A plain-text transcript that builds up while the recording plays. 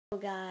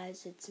Hello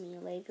guys, it's me,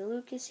 Lego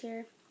Lucas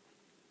here.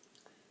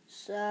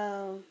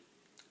 So,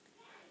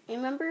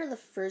 remember the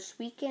first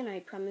weekend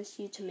I promised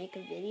you to make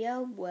a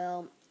video?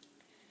 Well,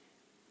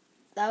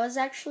 that was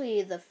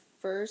actually the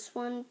first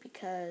one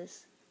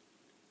because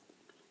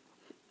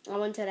I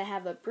wanted to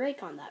have a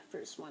break on that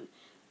first one.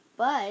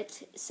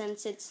 But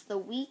since it's the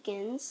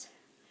weekends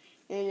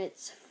and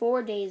it's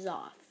 4 days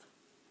off,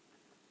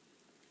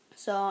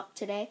 so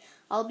today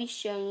I'll be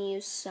showing you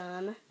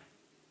some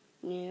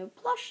new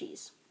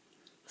plushies.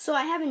 So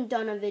I haven't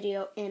done a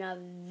video in a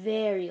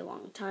very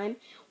long time,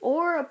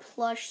 or a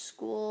plush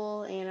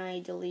school, and I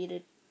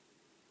deleted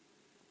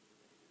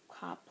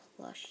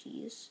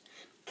plushies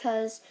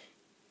because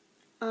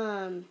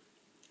I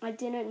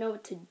didn't know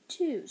what to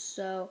do.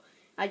 So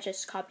I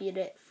just copied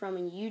it from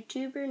a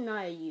YouTuber,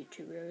 not a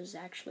YouTuber. It was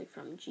actually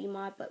from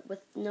Gmod, but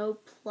with no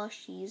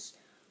plushies.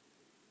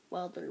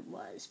 Well, there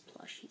was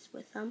plushies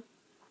with them,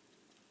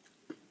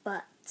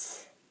 but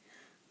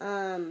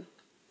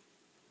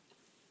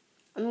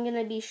I'm going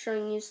to be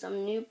showing you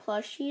some new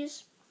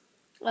plushies.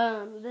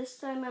 This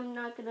time I'm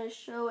not going to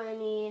show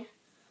any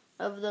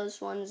of those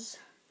ones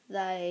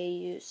that I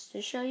used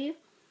to show you.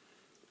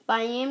 But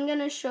I am going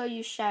to show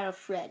you Shadow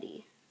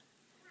Freddy.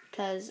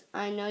 Because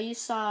I know you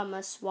saw a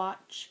must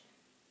watch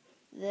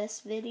this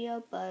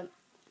video, but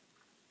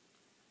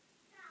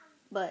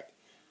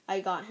I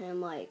got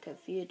him like a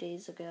few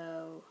days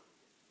ago.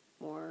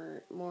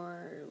 More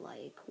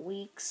like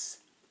weeks.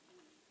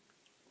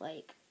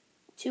 Like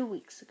 2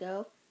 weeks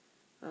ago.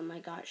 I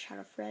got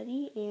Shadow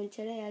Freddy, and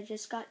today I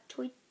just got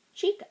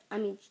Chica,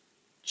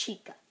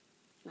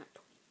 not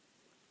Toy.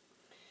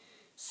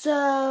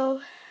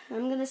 So,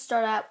 I'm going to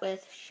start out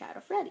with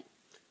Shadow Freddy.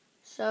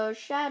 So,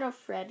 Shadow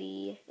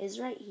Freddy is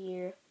right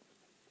here,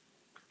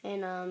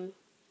 and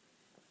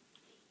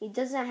he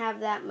doesn't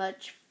have that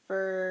much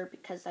fur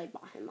because I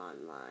bought him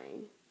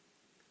online,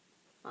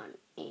 on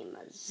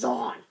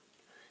Amazon.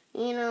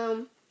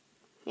 And,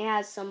 he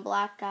has some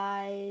black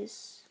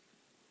eyes.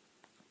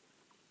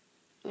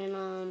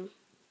 And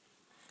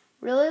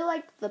really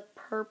like the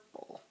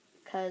purple,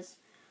 because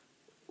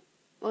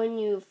when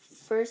you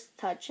first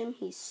touch him,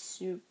 he's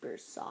super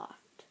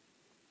soft.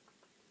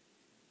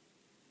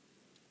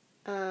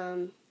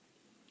 I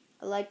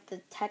like the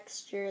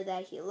texture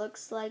that he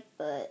looks like,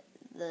 but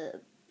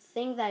the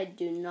thing that I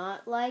do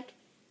not like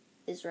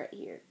is right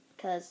here,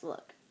 because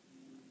look,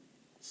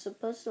 it's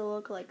supposed to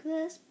look like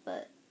this,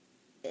 but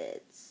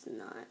it's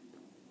not.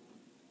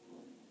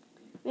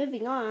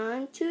 Moving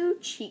on to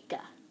Chica.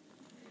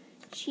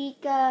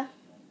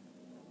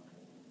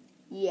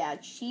 Yeah,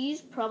 she's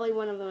probably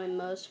one of my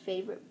most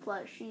favorite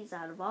plushies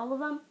out of all of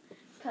them.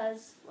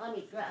 Because, let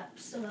me grab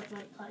some of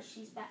my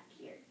plushies back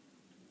here.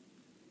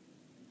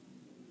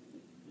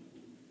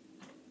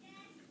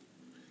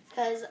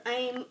 Because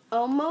I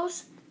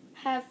almost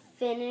have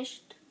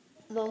finished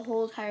the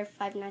whole entire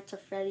Five Nights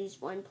at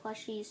Freddy's 1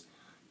 plushies.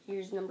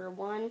 Here's number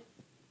 1,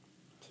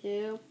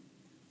 2,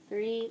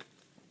 3,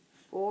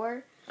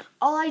 4.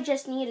 All I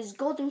just need is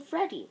Golden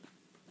Freddy.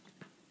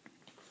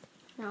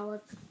 Now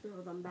let's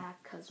throw them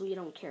back because we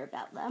don't care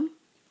about them.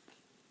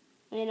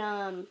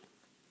 And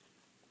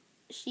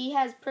she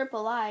has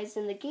purple eyes.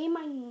 In the game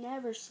I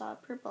never saw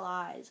purple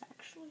eyes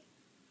actually.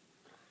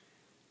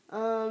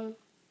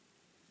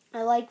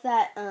 I like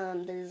that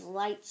there's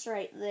lights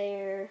right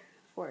there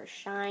for a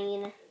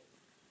shine.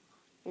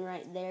 And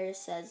right there it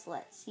says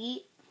let's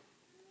eat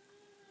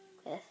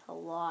with a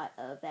lot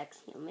of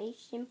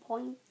exclamation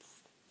points.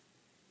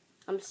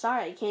 I'm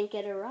sorry I can't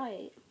get it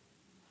right.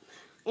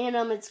 And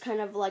it's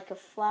kind of like a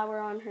flower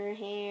on her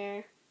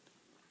hair.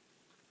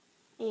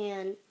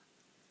 And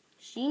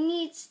she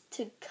needs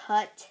to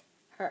cut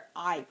her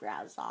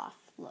eyebrows off.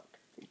 Look,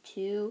 they're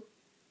too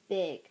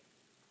big.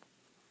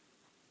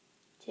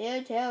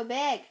 Too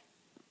big.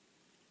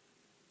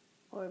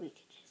 Or we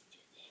could just do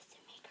this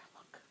and make her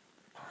look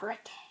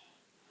pretty.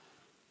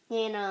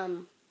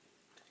 And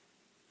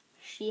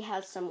she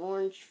has some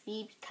orange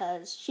feet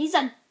because she's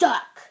a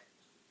duck,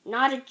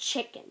 not a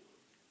chicken.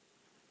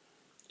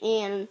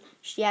 And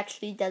she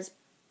actually does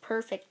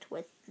perfect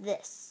with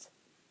this.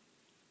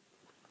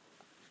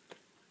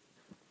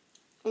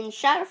 And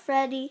Shadow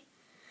Freddy,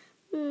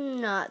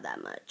 not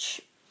that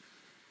much.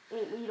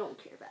 We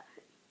don't care about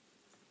her.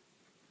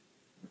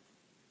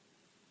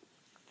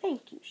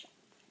 Thank you, Shadow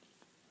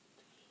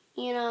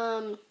Freddy.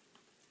 And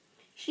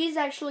she's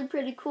actually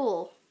pretty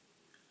cool.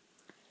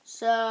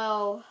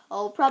 So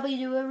I'll probably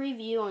do a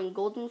review on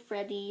Golden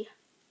Freddy.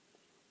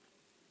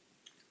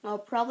 I'll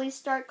probably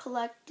start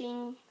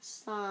collecting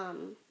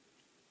some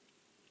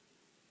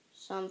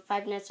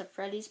Five Nights at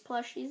Freddy's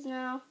plushies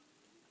now.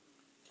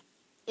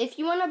 If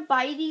you want to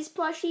buy these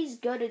plushies,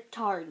 go to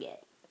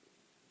Target.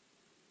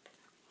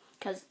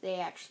 Because they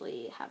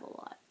actually have a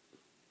lot.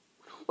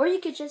 Or you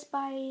could just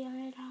buy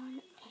it on Amazon.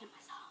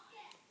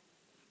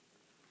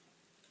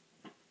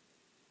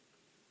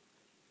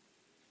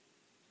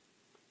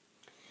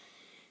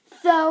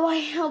 So, I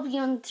hope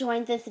you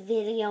enjoyed this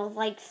video.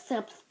 Like,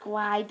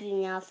 subscribe,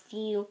 and I'll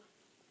see you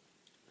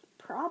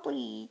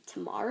probably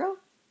tomorrow.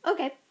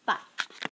 Okay, bye.